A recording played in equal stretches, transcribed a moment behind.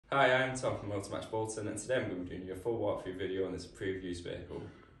Hi, I'm Tom from Motor Match Bolton, and today I'm going to be doing you a full walkthrough video on this approved used vehicle.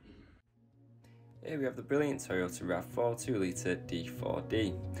 Here we have the brilliant Toyota RAV4 2.0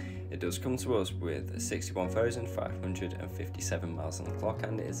 D-4D. It does come to us with 61,557 miles on the clock,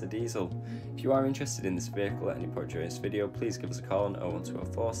 and it is a diesel. If you are interested in this vehicle at any point during this video, please give us a call on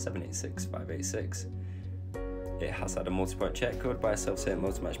 01204 786 586. It has had a multi-point check code by a self-certain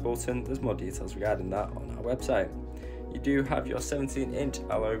Motor Match Bolton. There's more details regarding that on our website. You do have your 17-inch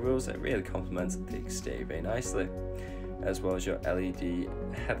alloy wheels that really complement the exterior very nicely, as well as your LED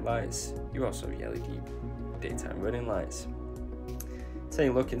headlights. You also have your LED daytime running lights. Taking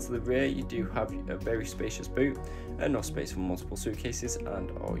a look into the rear, you do have a very spacious boot, enough space for multiple suitcases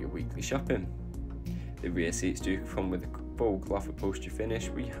and all your weekly shopping. The rear seats do come with a full cloth upholstery finish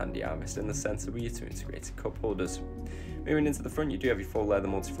with your handy armrest in the centre with your two integrated cup holders. Moving into the front, you do have your full leather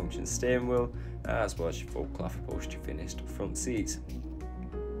multifunction steering wheel, as well as your full cloth upholstery finished front seats.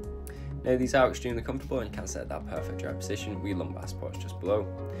 Now these are extremely comfortable and you can set that perfect drive position with your lumbar supports just below.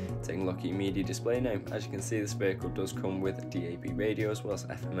 Taking a look at your media display now, as you can see this vehicle does come with DAB radio as well as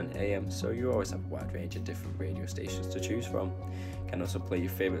FM and AM, so you always have a wide range of different radio stations to choose from. You can also play your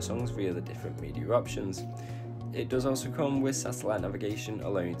favourite songs via the different media options. It does also come with satellite navigation,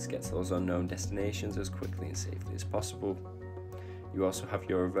 allowing you to get to those unknown destinations as quickly and safely as possible. You also have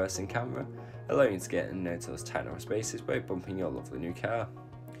your reversing camera, allowing you to get in and out of those tight narrow spaces without bumping your lovely new car.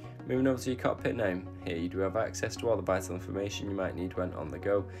 Moving over to your cockpit now, here you do have access to all the vital information you might need when on the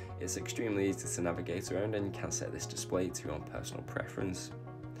go. It's extremely easy to navigate around and you can set this display to your own personal preference.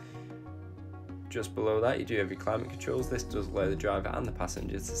 Just below that you do have your climate controls. This does allow the driver and the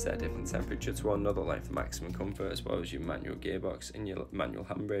passenger to set a different temperature to another line for maximum comfort, as well as your manual gearbox and your manual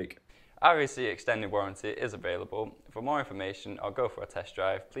handbrake. RAC extended warranty is available. For more information or go for a test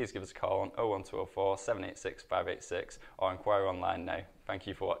drive, please give us a call on 01204 786 586 or inquire online now. Thank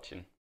you for watching.